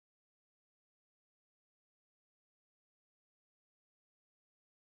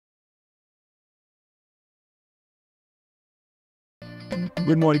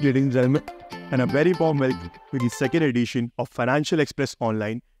Good morning, ladies and gentlemen, and a very warm welcome to the second edition of Financial Express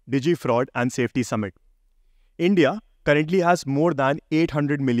Online Digi Fraud and Safety Summit. India currently has more than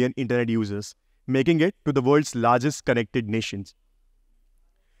 800 million internet users, making it to the world's largest connected nations.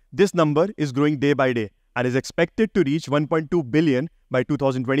 This number is growing day by day and is expected to reach 1.2 billion by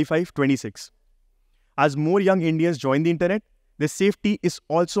 2025-26. As more young Indians join the internet, their safety is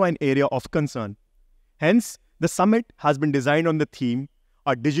also an area of concern. Hence, the summit has been designed on the theme,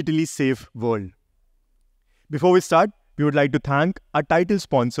 A Digitally Safe World. Before we start, we would like to thank our title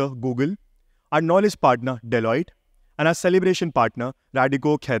sponsor, Google, our knowledge partner, Deloitte, and our celebration partner,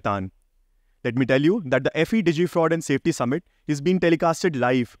 Radico Khaitan. Let me tell you that the FE Digi Fraud and Safety Summit is being telecasted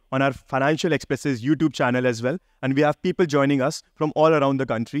live on our Financial Express's YouTube channel as well, and we have people joining us from all around the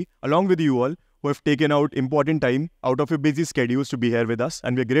country, along with you all, who have taken out important time out of your busy schedules to be here with us,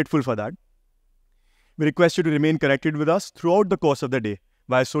 and we're grateful for that. We request you to remain connected with us throughout the course of the day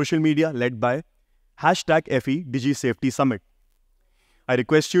via social media led by #FE Digi Safety Summit. I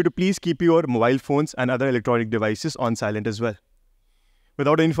request you to please keep your mobile phones and other electronic devices on silent as well.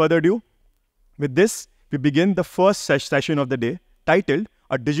 Without any further ado, with this, we begin the first session of the day titled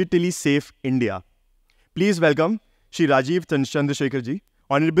A Digitally Safe India. Please welcome Shri Rajeev Chandrasekhar ji,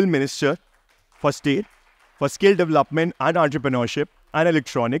 Honorable Minister for State for Skill Development and Entrepreneurship and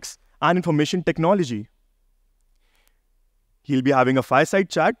Electronics and Information Technology. He'll be having a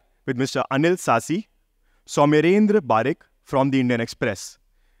fireside chat with Mr. Anil Sasi, Soumyarendra Barik from the Indian Express.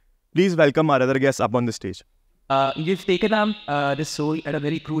 Please welcome our other guests up on the stage. You've taken up this role at a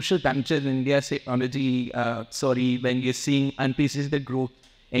very crucial juncture in India's technology story when we're seeing unprecedented growth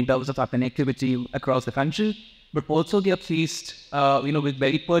in terms of our connectivity across the country, but also we are faced with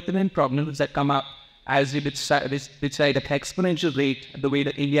very pertinent problems that come up as we decide at exponential rate the way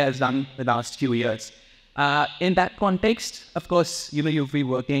that India has done the last few years. In that context, of course, you've been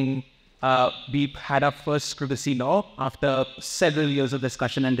working, we've had our first privacy law after several years of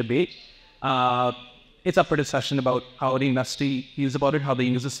discussion and debate. It's up for discussion about how the industry feels about it, how the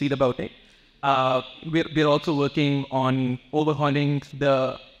users feel about it. We're also working on overhauling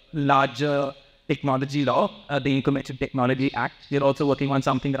the larger technology law, the Information Technology Act. We're also working on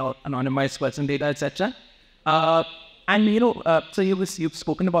something about anonymized person data, etc. So you've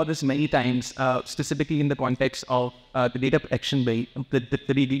spoken about this many times, specifically in the context of the Data Protection Bill, the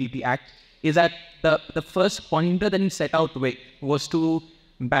DPDP Act, is that the first pointer that you set out with was to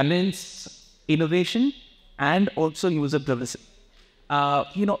balance innovation and also user privacy.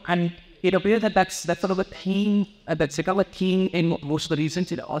 And it appears that that's sort of a theme, that's kind of a theme in most of the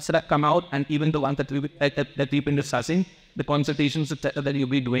recent laws that have come out, and even the ones that we've been discussing, the consultations that you'll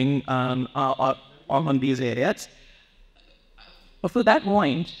be doing on these areas. But for that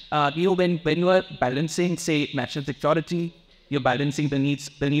point, when you are balancing, say, national security, you're balancing the need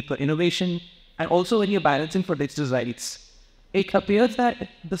for innovation, and also when you're balancing for digital rights, it appears that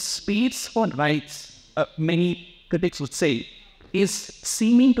the space for rights, many critics would say, is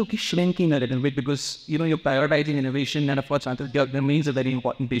seeming to be shrinking a little bit because, you're prioritizing innovation, and of course, remains a very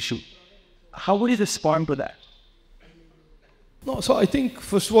important issue. How would you respond to that? No, so I think,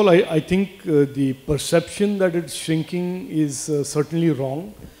 first of all, I think the perception that it's shrinking is certainly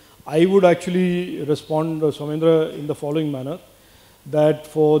wrong. I would actually respond, Soumyarendra, in the following manner, that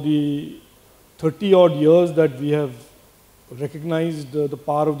for the 30-odd years that we have recognized the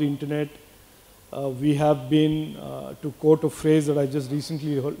power of the internet, we have been, to quote a phrase that I just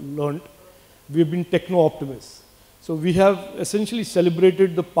recently learned, we've been techno-optimists. So we have essentially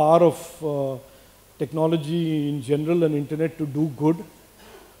celebrated the power of technology in general and internet to do good,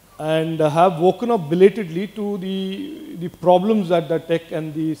 and have woken up belatedly to the problems that the tech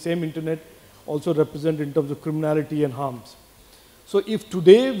and the same internet also represent in terms of criminality and harms. So if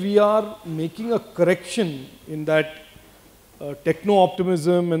today we are making a correction in that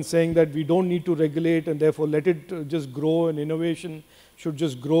techno-optimism and saying that we don't need to regulate and therefore let it just grow, and innovation should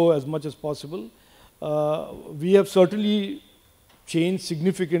just grow as much as possible, we have certainly changed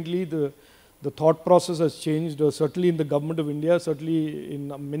significantly. The thought process has changed, certainly in the government of India, certainly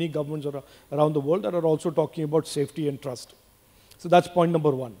in many governments around the world that are also talking about safety and trust. So that's point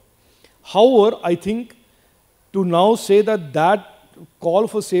number one. However, I think to now say that call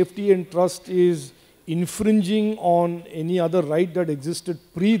for safety and trust is infringing on any other right that existed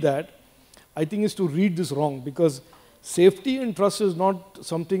pre that, I think is to read this wrong, because safety and trust is not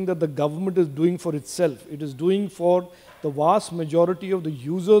something that the government is doing for itself. It is doing for the vast majority of the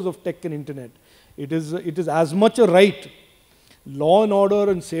users of tech and internet. It is as much a right. Law and order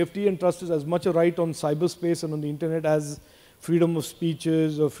and safety and trust is as much a right on cyberspace and on the internet as freedom of speech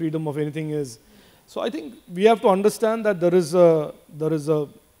is or freedom of anything is. So I think we have to understand that the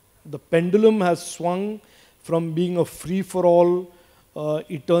pendulum has swung from being a free-for-all,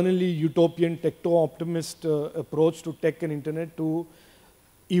 eternally utopian, techno-optimist approach to tech and internet to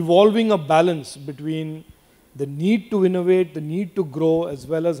evolving a balance between the need to innovate, the need to grow, as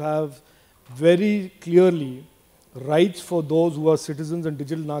well as have very clearly rights for those who are citizens and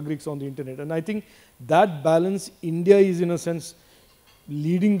digital nagriks on the internet. And I think that balance, India is in a sense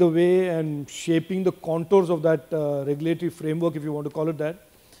leading the way and shaping the contours of that regulatory framework, if you want to call it that,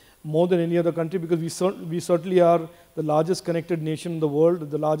 more than any other country, because we certainly are the largest connected nation in the world.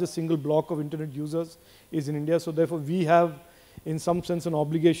 The largest single block of internet users is in India. So therefore, we have, in some sense, an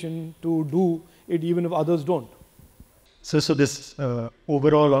obligation to do it even if others don't. So this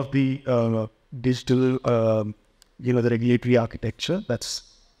overall of the digital, the regulatory architecture, that's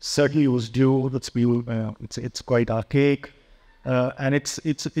certainly was due. It's quite archaic, and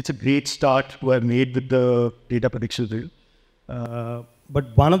it's a great start to have made with the data protection bill.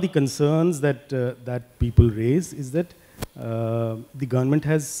 But one of the concerns that people raise is that the government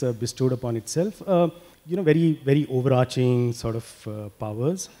has bestowed upon itself, very, very overarching sort of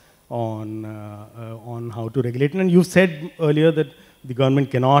powers on how to regulate. And you've said earlier that the government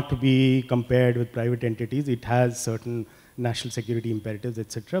cannot be compared with private entities. It has certain national security imperatives,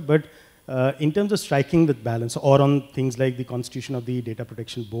 etc. But in terms of striking the balance, or on things like the constitution of the Data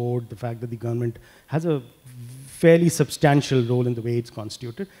Protection Board, the fact that the government has a fairly substantial role in the way it's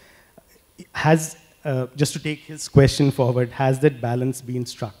constituted, just to take his question forward, has that balance been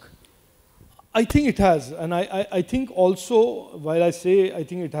struck? I think it has, and I think also, while I say I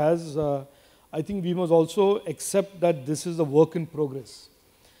think it has, I think we must also accept that this is a work in progress.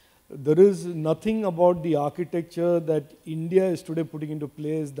 There is nothing about the architecture that India is today putting into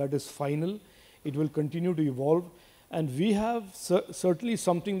place that is final. It will continue to evolve, and we have certainly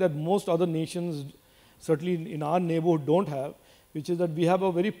something that most other nations, certainly in our neighborhood, don't have, which is that we have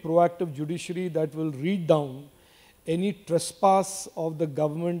a very proactive judiciary that will read down any trespass of the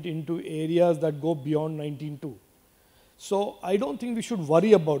government into areas that go beyond 19.2. So I don't think we should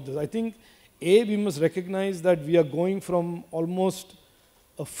worry about this. I think, we must recognize that we are going from almost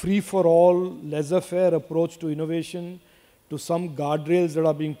a free-for-all, laissez-faire approach to innovation to some guardrails that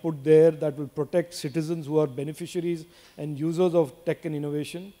are being put there that will protect citizens who are beneficiaries and users of tech and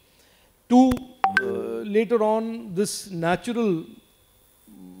innovation, to later on this natural,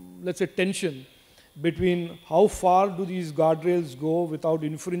 let's say, tension between how far do these guardrails go without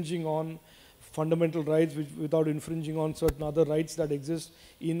infringing on fundamental rights, without infringing on certain other rights that exist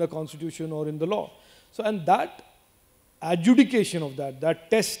in the constitution or in the law. So, and that adjudication of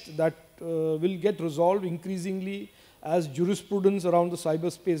that test that will get resolved increasingly as jurisprudence around the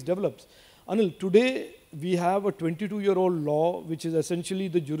cyberspace develops. Anil, today we have a 22-year-old law which is essentially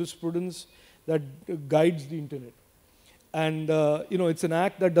the jurisprudence that guides the internet. And it's an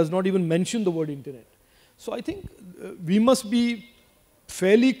act that does not even mention the word internet. So I think we must be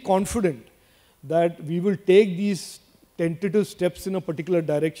fairly confident that we will take these tentative steps in a particular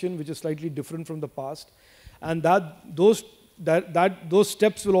direction which is slightly different from the past, and that those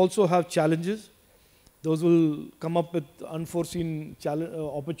steps will also have challenges. Those will come up with unforeseen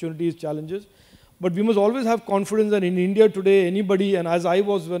opportunities, challenges. But we must always have confidence that in India today, anybody, and as I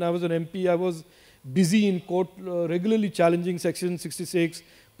was when I was an MP, I was busy in court regularly challenging Section 66,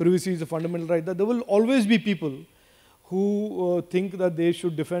 privacy is a fundamental right, that there will always be people who think that they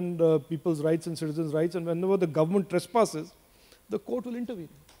should defend people's rights and citizens' rights, and whenever the government trespasses, the court will intervene.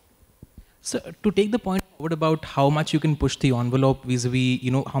 So to take the point forward about how much you can push the envelope vis-a-vis,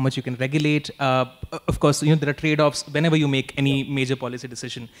 how much you can regulate, of course, there are trade-offs whenever you make any major policy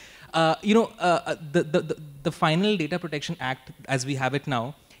decision. The final Data Protection Act, as we have it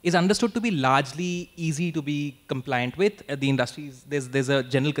now, is understood to be largely easy to be compliant with. The industry, there's a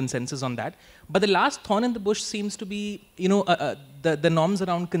general consensus on that. But the last thorn in the bush seems to be, the norms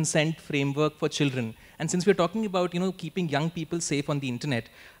around consent framework for children. And since we're talking about, keeping young people safe on the internet,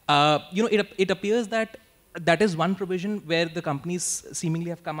 it appears that that is one provision where the companies seemingly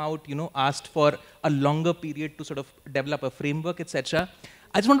have come out, asked for a longer period to sort of develop a framework, etc.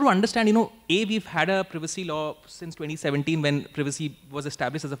 I just want to understand, we've had a privacy law since 2017 when privacy was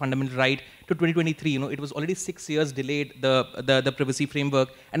established as a fundamental right to 2023. It was already 6 years delayed, the privacy framework,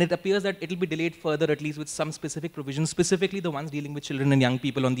 and it appears that it will be delayed further, at least with some specific provisions, specifically the ones dealing with children and young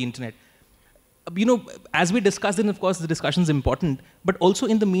people on the internet. As we discussed, and of course the discussion is important, but also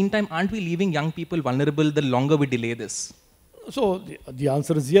in the meantime, aren't we leaving young people vulnerable the longer we delay this? So the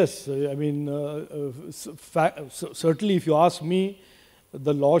answer is yes. I mean, certainly if you ask me,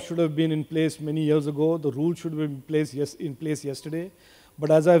 the law should have been in place many years ago. The rule should have been in place yesterday.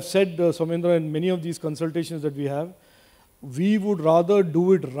 But as I've said, Soumyarendra, in many of these consultations that we have, we would rather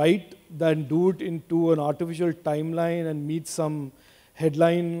do it right than do it into an artificial timeline and meet some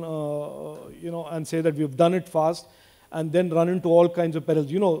headline, and say that we've done it fast and then run into all kinds of perils.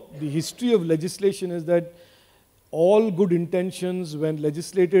 The history of legislation is that all good intentions, when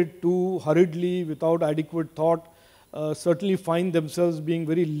legislated too hurriedly without adequate thought, certainly find themselves being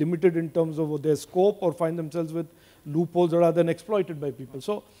very limited in terms of their scope, or find themselves with loopholes that are then exploited by people.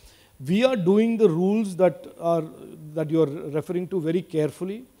 So we are doing the rules that you're referring to very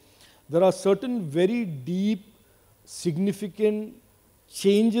carefully. There are certain very deep, significant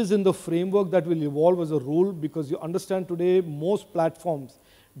changes in the framework that will evolve as a rule, because you understand today most platforms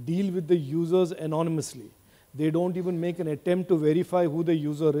deal with the users anonymously. They don't even make an attempt to verify who the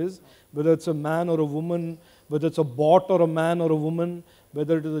user is, whether it's a man or a woman, whether it's a bot or a man or a woman,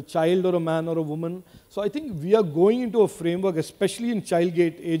 whether it is a child or a man or a woman. So I think we are going into a framework, especially in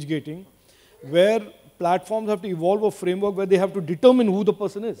age gating, where platforms have to evolve a framework where they have to determine who the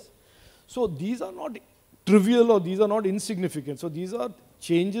person is. So these are not trivial, or these are not insignificant. So these are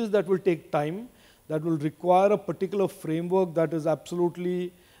changes that will take time, that will require a particular framework that is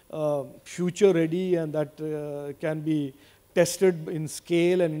absolutely future ready, and that can be tested in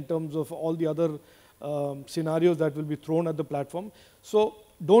scale and in terms of all the other scenarios that will be thrown at the platform. So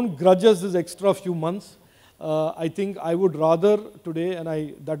don't grudge us this extra few months. I think I would rather today,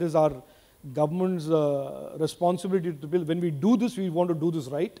 and that is our government's responsibility to build. When we do this, we want to do this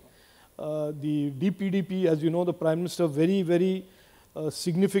right. The DPDP, as you know, the Prime Minister very, very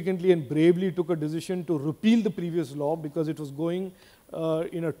significantly and bravely took a decision to repeal the previous law, because it was going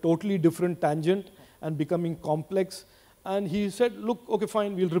in a totally different tangent and becoming complex. And he said, look, okay,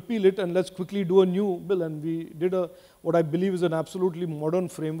 fine, we'll repeal it and let's quickly do a new bill. And we did what I believe is an absolutely modern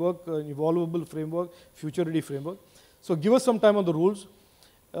framework, an evolvable framework, future-ready framework. So give us some time on the rules.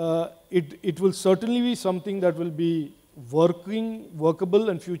 It will certainly be something that will be workable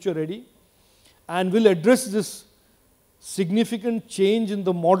and future-ready, and will address this significant change in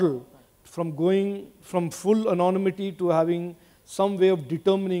the model from going from full anonymity to having some way of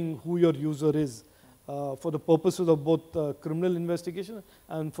determining who your user is, for the purposes of both criminal investigation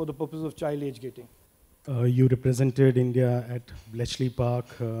and for the purpose of child age gating. You represented India at Bletchley Park.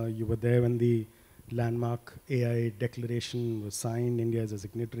 You were there when the landmark AI declaration was signed. India as a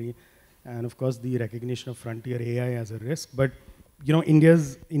signatory, and of course the recognition of frontier AI as a risk. But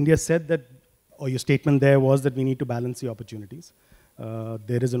India said that, or your statement there was that we need to balance the opportunities.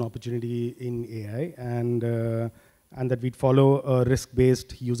 There is an opportunity in AI, and that we'd follow a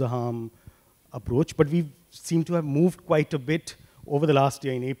risk-based user harm approach. But we seem to have moved quite a bit over the last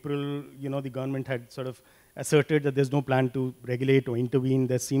year. In April, the government had sort of asserted that there's no plan to regulate or intervene.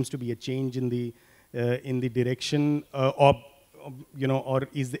 There seems to be a change in the direction, or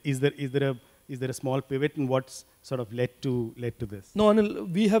is there a small pivot, and what's sort of led to this? No, Anil,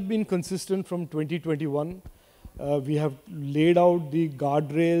 we have been consistent from 2021. We have laid out the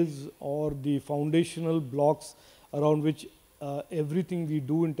guardrails or the foundational blocks around which everything we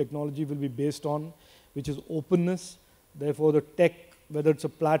do in technology will be based on, which is openness. Therefore, the tech, whether it's a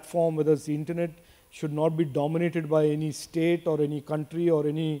platform, whether it's the internet, should not be dominated by any state or any country or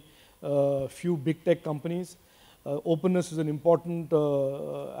any few big tech companies. Openness is an important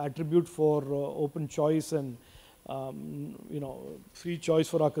attribute for open choice and free choice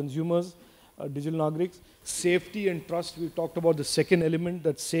for our consumers, digital nagriks. Safety and trust, we talked about the second element,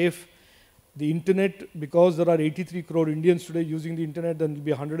 that's safe. The internet, because there are 83 crore Indians today using the internet, then there will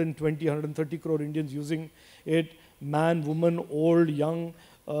be 120, 130 crore Indians using it. Man, woman, old, young,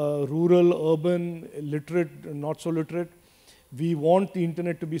 rural, urban, literate, not so literate. We want the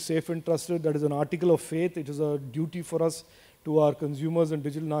internet to be safe and trusted. That is an article of faith. It is a duty for us to our consumers and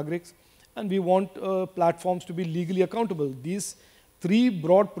digital nagriks. And we want platforms to be legally accountable. These three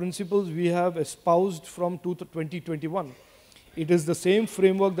broad principles we have espoused from 2021. It is the same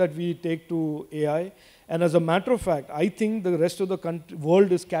framework that we take to AI. And as a matter of fact, I think the rest of the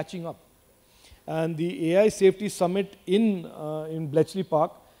world is catching up. And the AI Safety Summit in Bletchley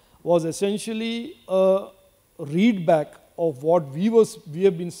Park was essentially a readback of what we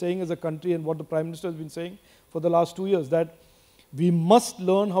have been saying as a country and what the Prime Minister has been saying for the last 2 years, that we must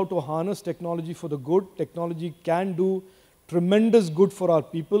learn how to harness technology for the good. Technology can do tremendous good for our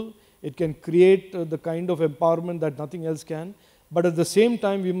people. It can create the kind of empowerment that nothing else can. But at the same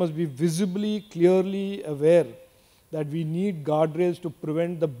time, we must be visibly, clearly aware that we need guardrails to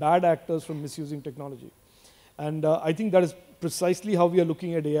prevent the bad actors from misusing technology. And I think that is precisely how we are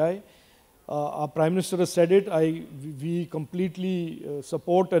looking at AI. Our Prime Minister has said it. We completely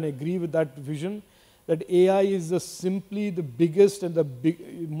support and agree with that vision. that AI is simply the biggest and the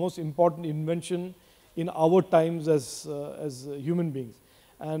most important invention in our times as human beings.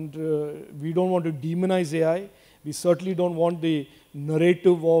 And we don't want to demonize AI. We certainly don't want the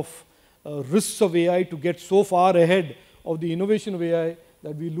narrative of risks of AI to get so far ahead of the innovation of AI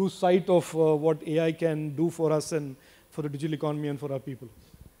that we lose sight of what AI can do for us and for the digital economy and for our people.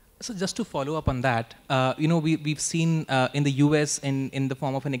 So just to follow up on that, we've seen in the US in the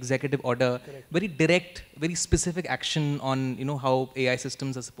form of an executive order, Correct. very direct, very specific action on how AI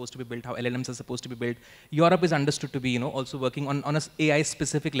systems are supposed to be built, how LLMs are supposed to be built. Europe is understood to be also working on a AI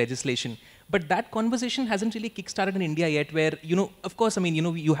specific legislation. But that conversation hasn't really kickstarted in India yet, where of course,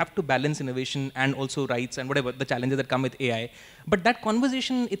 you have to balance innovation and also rights and whatever the challenges that come with AI. But that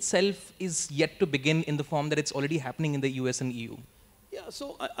conversation itself is yet to begin in the form that it's already happening in the US and EU. Yeah,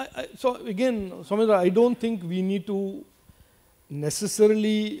 so so again, Soumyarendra, I don't think we need to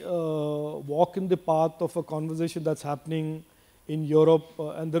necessarily walk in the path of a conversation that's happening in Europe.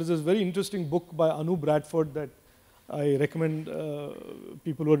 And there is this very interesting book by Anu Bradford that I recommend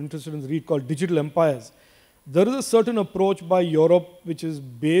people who are interested in read called Digital Empires. There is a certain approach by Europe which is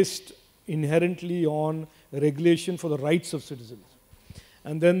based inherently on regulation for the rights of citizens.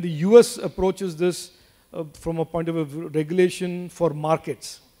 And then the US approaches this from a point of view of regulation for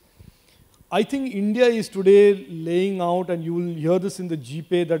markets. I think India is today laying out, and you will hear this in the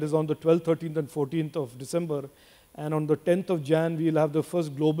GPay that is on the 12th, 13th and 14th of December, and on the 10th of Jan we will have the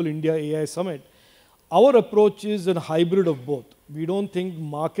first Global India AI Summit. Our approach is a hybrid of both. We don't think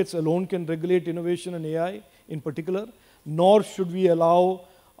markets alone can regulate innovation and AI in particular, nor should we allow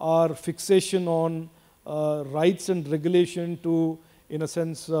our fixation on rights and regulation to, in a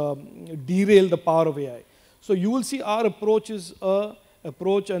sense, derail the power of AI. So you will see our approach is a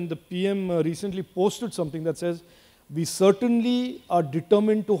approach, and the PM recently posted something that says, we certainly are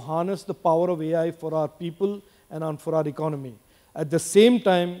determined to harness the power of AI for our people and for our economy. At the same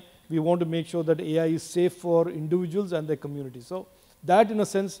time, we want to make sure that AI is safe for individuals and their communities. So that, in a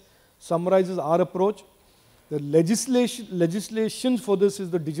sense, summarizes our approach. The legislation for this is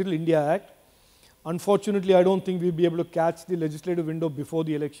the Digital India Act. Unfortunately, I don't think we'll be able to catch the legislative window before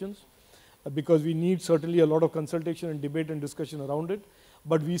the elections because we need certainly a lot of consultation and debate and discussion around it.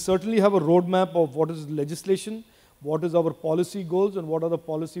 But we certainly have a roadmap of what is legislation, what is our policy goals, and what are the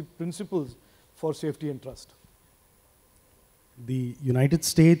policy principles for safety and trust. The United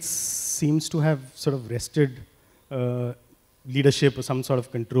States seems to have sort of wrested leadership or some sort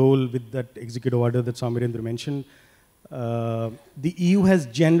of control with that executive order that Soumyarendra mentioned. The EU has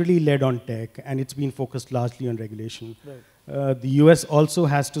generally led on tech, and it's been focused largely on regulation. Right. The US also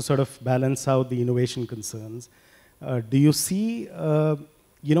has to sort of balance out the innovation concerns. Do you see,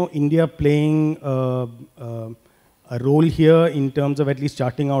 India playing a role here in terms of at least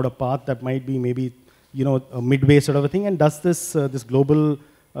charting out a path that might be maybe, a midway sort of a thing? And does this global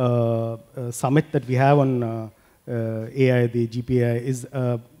summit that we have on AI, the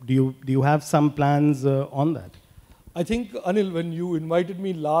GPAI, do you have some plans on that? I think, Anil, when you invited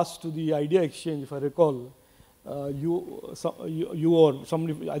me last to the idea exchange, if I recall, you or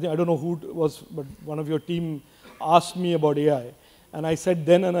somebody, I don't know who it was, but one of your team asked me about AI. And I said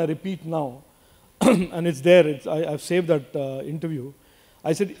then, and I repeat now, and it's there, I've saved that interview.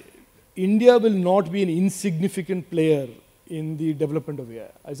 I said, India will not be an insignificant player in the development of AI.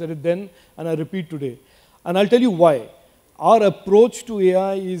 I said it then, and I repeat today. And I'll tell you why. Our approach to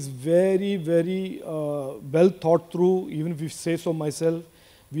AI is very, very well thought through, even if you say so myself.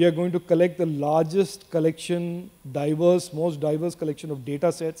 We are going to collect the largest collection, most diverse collection of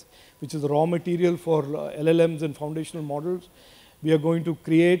data sets, which is raw material for LLMs and foundational models. We are going to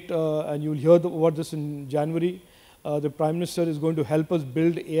create, and you'll hear about this in January, the Prime Minister is going to help us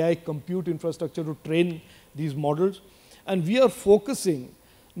build AI compute infrastructure to train these models. And we are focusing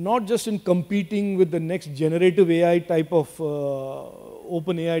not just in competing with the next generative AI type of,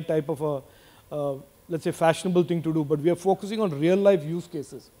 open AI type of a, let's say, fashionable thing to do, but we are focusing on real life use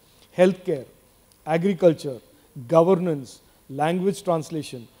cases, healthcare, agriculture, governance, language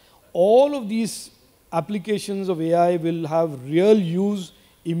translation. All of these applications of AI will have real use,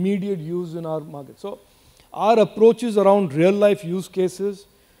 immediate use in our market. So our approach is around real life use cases,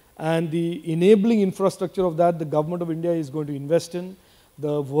 and the enabling infrastructure of that the government of India is going to invest in.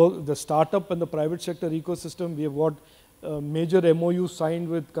 The startup and the private sector ecosystem, we have got major MOUs signed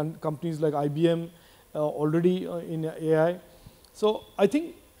with companies like IBM already in AI. So I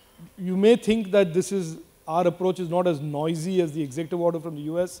think you may think that our approach is not as noisy as the executive order from the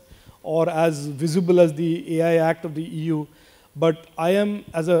US or as visible as the AI Act of the EU. But I am,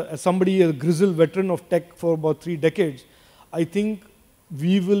 as somebody, a grizzled veteran of tech for about 3 decades, I think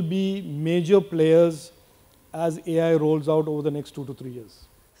we will be major players as AI rolls out over the next 2 to 3 years.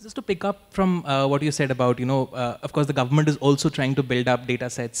 Just to pick up from what you said about, of course, the government is also trying to build up data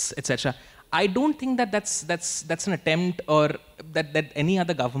sets, etc. I don't think that that's an attempt, or that any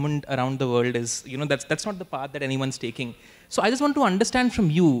other government around the world is, that's not the path that anyone's taking. So I just want to understand from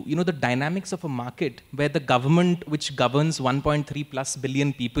you, the dynamics of a market where the government, which governs 1.3 plus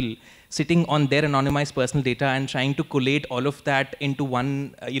billion people, sitting on their anonymized personal data and trying to collate all of that into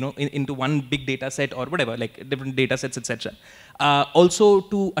one, into one big data set or whatever, like different data sets, etc. Also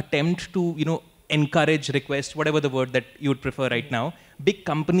to attempt to, encourage, request, whatever the word that you would prefer right now, big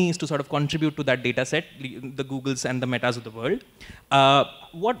companies to sort of contribute to that data set, the Googles and the Metas of the world.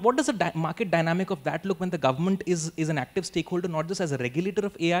 What does the market dynamic of that look when the government is an active stakeholder, not just as a regulator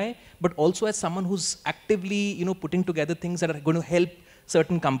of AI, but also as someone who's actively, putting together things that are going to help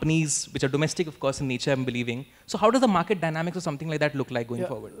certain companies, which are domestic, of course, in nature, I'm believing. So how does the market dynamics or something like that look like going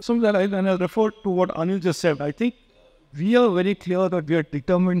forward? So that and I'll refer to what Anil just said. I think we are very clear that we are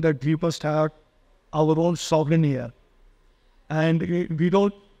determined that we must have our own sovereign AI. And we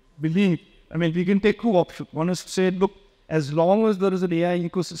don't believe, we can take two options. One is to say, look, as long as there is an AI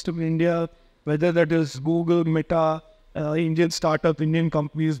ecosystem in India, whether that is Google, Meta, Indian startup, Indian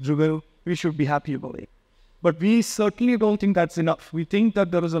companies driven, we should be happy about it. But we certainly don't think that's enough. We think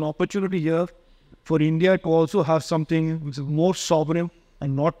that there is an opportunity here for India to also have something which is more sovereign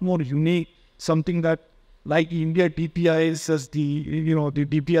and not more unique, something that like India DPIs as the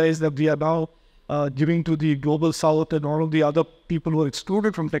DPIs that we are now giving to the global south and all of the other people who are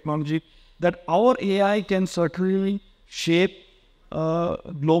excluded from technology, that our AI can certainly shape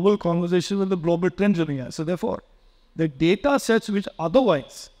global conversation and the global trends in AI. So therefore, the data sets which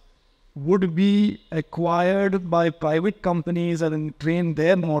otherwise would be acquired by private companies and train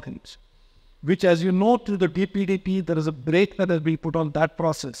their models, which, as you know, through the DPDP, there is a brake that has been put on that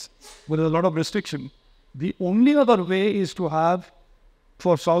process with a lot of restriction. The only other way is to have,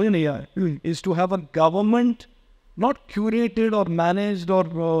 for sovereign AI, is to have a government, not curated or managed or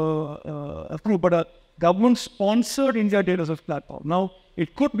approved, but a government-sponsored India data set platform. Now,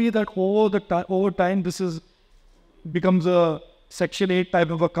 it could be that over time, this becomes a Section 8 type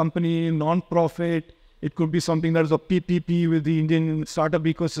of a company, non-profit. It could be something that is a PPP with the Indian startup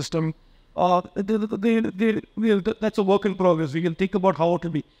ecosystem. That's a work in progress. We can think about how it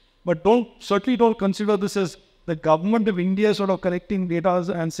will be. But certainly don't consider this as the government of India sort of collecting data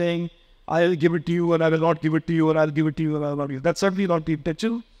and saying, I'll give it to you and I will not give it to you, or I'll give it to you and I will not give it. That's certainly not the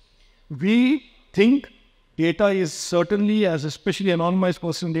intention. We think data is certainly, as especially anonymized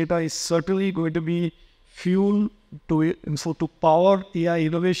personal data, is certainly going to be fuel to power AI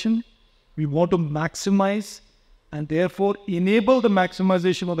innovation. We want to maximize and therefore enable the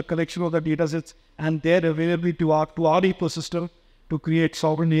maximization of the collection of the data sets and their availability to our ecosystem to create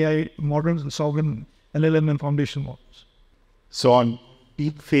sovereign AI models and sovereign LLM and foundation models. So on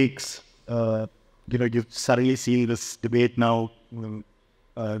deep fakes, you've suddenly seen this debate now,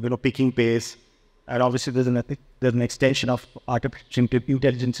 picking pace, and obviously there's an extension of artificial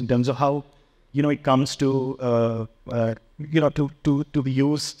intelligence in terms of how it comes to to be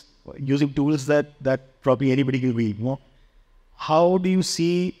using tools that probably anybody can read. How do you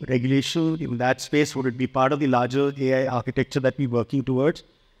see regulation in that space? Would it be part of the larger AI architecture that we're working towards?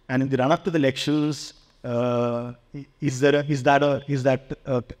 And in the run-up to the elections, is that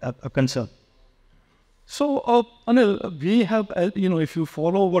a concern? So, Anil, we have, if you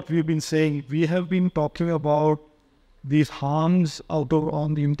follow what we've been saying, we have been talking about these harms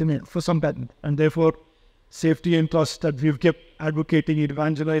on the internet for some time, and therefore safety and trust that we've kept advocating,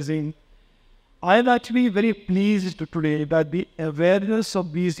 evangelizing. I'm actually very pleased today that the awareness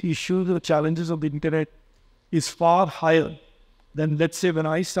of these issues, the challenges of the internet, is far higher than, let's say, when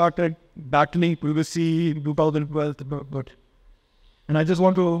I started battling privacy in 2012. And I just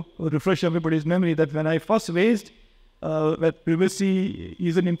want to refresh everybody's memory that when I first raised that privacy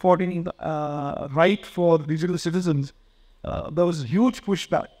is an important right for digital citizens, there was huge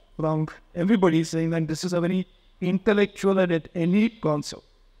pushback from everybody saying that this is a very intellectual and elite concept.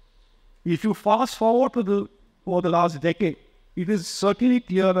 If you fast forward to over the last decade, it is certainly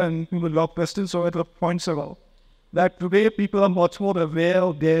clear, and a lot of questions or points around, that today people are much more aware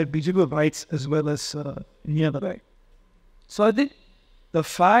of their digital rights as well as any other right. So I think the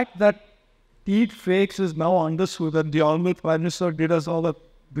fact that deep fakes is now understood, and the Honorable Prime Minister did us all a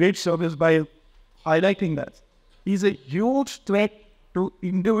great service by highlighting that, is a huge threat to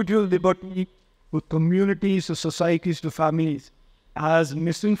individual liberty, to communities, to societies, to families, as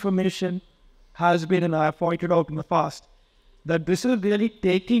misinformation has been, and I have pointed out in the past, that this is really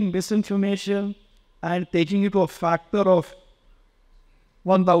taking misinformation and taking it to a factor of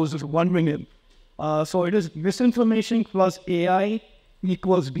 1,000, 1 million. So it is misinformation plus AI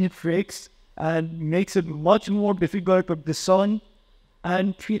equals deep fakes, and makes it much more difficult to discern.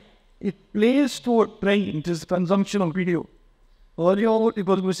 And it plays to a trend, which is consumption of video. Earlier, it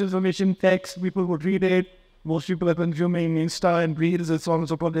was misinformation, text, people would read it. Most people are consuming Insta and Reels and so on and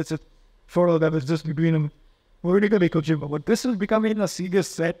so forth. It's a photo that is just between them. Politically consumer. But this is becoming a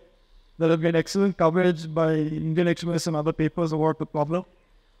serious threat. There have been excellent coverage by Indian Express and other papers about the problem.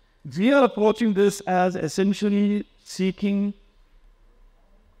 We are approaching this as essentially seeking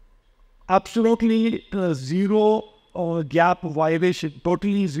absolutely zero gap violation,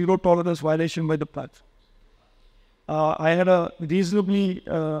 totally zero tolerance violation by the platform. I had a reasonably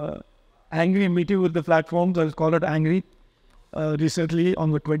angry meeting with the platforms, I'll call it angry, recently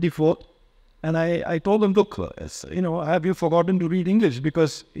on the 24th. And I told them, look, have you forgotten to read English?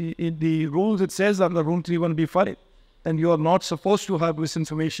 Because in the rules it says under Rule 31B5, and you are not supposed to have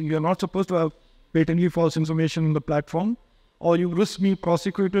misinformation. You are not supposed to have patently false information on the platform, or you risk being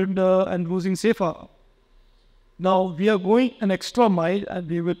prosecuted and losing safe harbor. Now, we are going an extra mile, and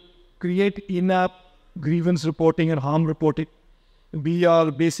we will create in-app grievance reporting and harm reporting. We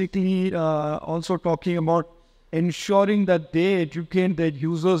are basically also talking about ensuring that they educate their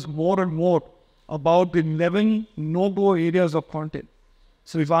users more and more about the 11 no-go areas of content.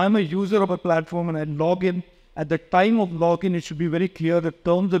 So if I'm a user of a platform and I log in, at the time of login, it should be very clear the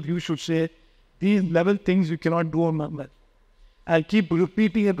terms of use should say, these 11 things you cannot do on my web. I'll keep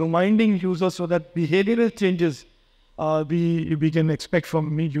repeating and reminding users so that behavioral changes we can expect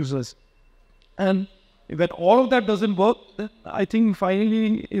from me users. And if all of that doesn't work, then I think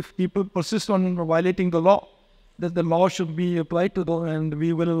finally, if people persist on violating the law, that the law should be applied to them, and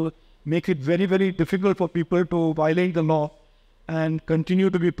we will make it very, very difficult for people to violate the law and continue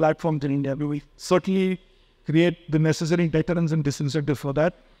to be platforms in India. We will certainly create the necessary deterrence and disincentives for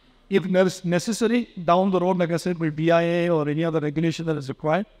that. If necessary, down the road, like I said, with BIA or any other regulation that is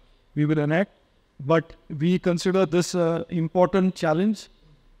required, we will enact. But we consider this an important challenge,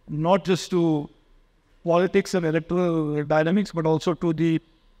 not just to politics and electoral dynamics, but also to the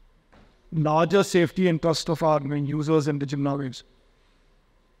larger safety and trust of our users and digital knowledge.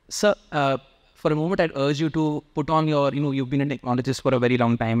 Sir, for a moment, I'd urge you to put on your, you've been a technologist for a very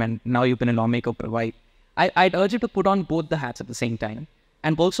long time, and now you've been a lawmaker for a while. I'd urge you to put on both the hats at the same time,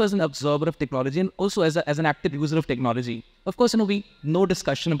 and also as an observer of technology, and also as an active user of technology. Of course, no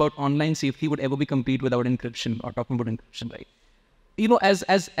discussion about online safety would ever be complete without encryption or talking about encryption, right?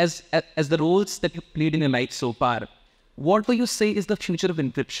 As the roles that you played in your life so far, what do you say is the future of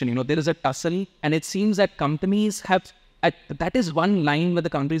encryption? There is a tussle, and it seems that companies have, that is one line where the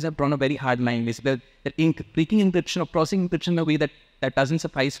companies have drawn a very hard line. Basically, that breaking encryption or crossing encryption in a way that doesn't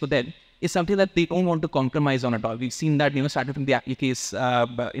suffice for them is something that they don't want to compromise on at all. We've seen that, started from the Apple case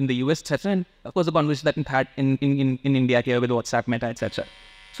in the US, etc. And of course, the conversation that we've had in India here with WhatsApp, Meta, etc.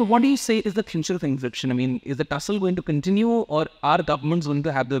 So what do you say is the future of encryption? Is the tussle going to continue, or are governments going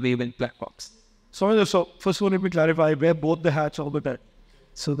to have the way with black box? So first of all, let me clarify, I wear both the hats all the time,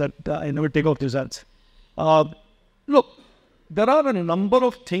 so that I never take off these hats. Look, there are a number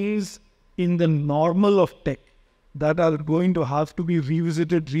of things in the normal of tech that are going to have to be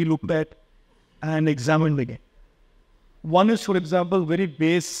revisited, relooked at, and examined again. One is, for example, very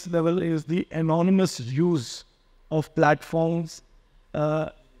base level is the anonymous use of platforms,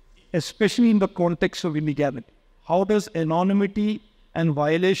 especially in the context of illegality. How does anonymity and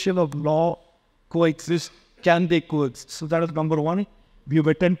violation of law coexist? Can they coexist? So that is number one. We have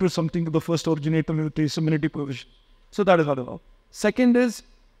attempted something to the first originator and traceability provision. So that is not allowed. Second is,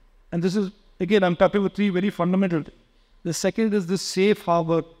 and this is, again, I'm tapping with three very fundamental things. The second is the safe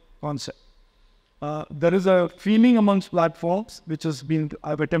harbor concept. There is a feeling amongst platforms, which has been,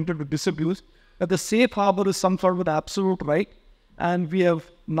 I've attempted to disabuse, that the safe harbor is some sort of an absolute right. And we have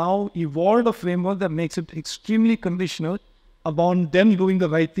now evolved a framework that makes it extremely conditional about them doing the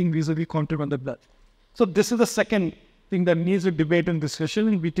right thing vis-a-vis content on the platform. So this is the second thing that needs a debate and discussion,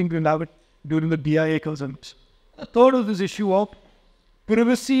 and we think we'll have it during the DIA consultation. The third is this issue of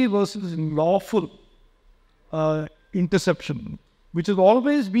privacy versus lawful interception, which has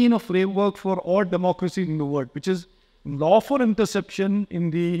always been a framework for all democracies in the world, which is lawful interception in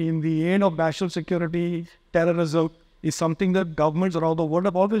the aid of national security, terrorism, is something that governments around the world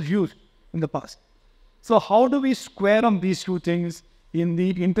have always used in the past. So how do we square on these two things in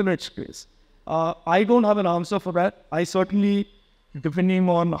the internet space? I don't have an answer for that. I certainly, depending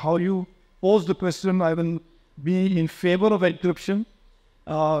on how you pose the question, I will be in favor of encryption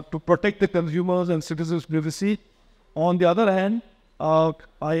to protect the consumers and citizens' privacy. On the other hand,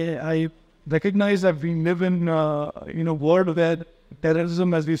 I recognize that we live in a world where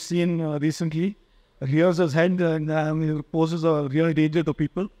terrorism, as we've seen recently, rears its head and poses a real danger to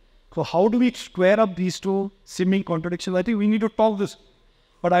people. So how do we square up these two seeming contradictions? I think we need to talk this.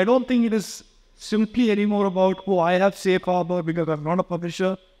 But I don't think it is simply anymore about, oh, I have safe harbor because I'm not a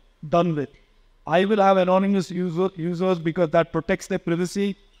publisher, done with. I will have anonymous users because that protects their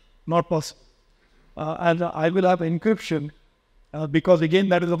privacy, not possible. And I will have encryption because again,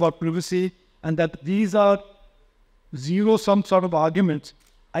 that is about privacy, and that these are zero-sum sort of arguments.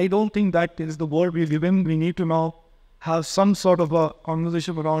 I don't think that is the world we live in. We need to now have some sort of a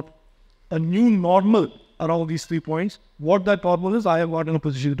conversation around a new normal around these 3 points. What that normal is, I am not in a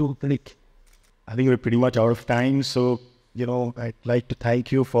position to predict. I think we're pretty much out of time. So, I'd like to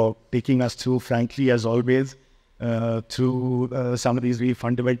thank you for taking us through, frankly, as always, through some of these really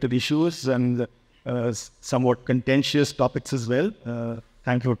fundamental issues and somewhat contentious topics as well.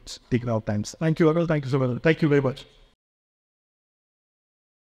 Thank you for taking our time. Thank you, Anil. Thank you so much. Thank you very much.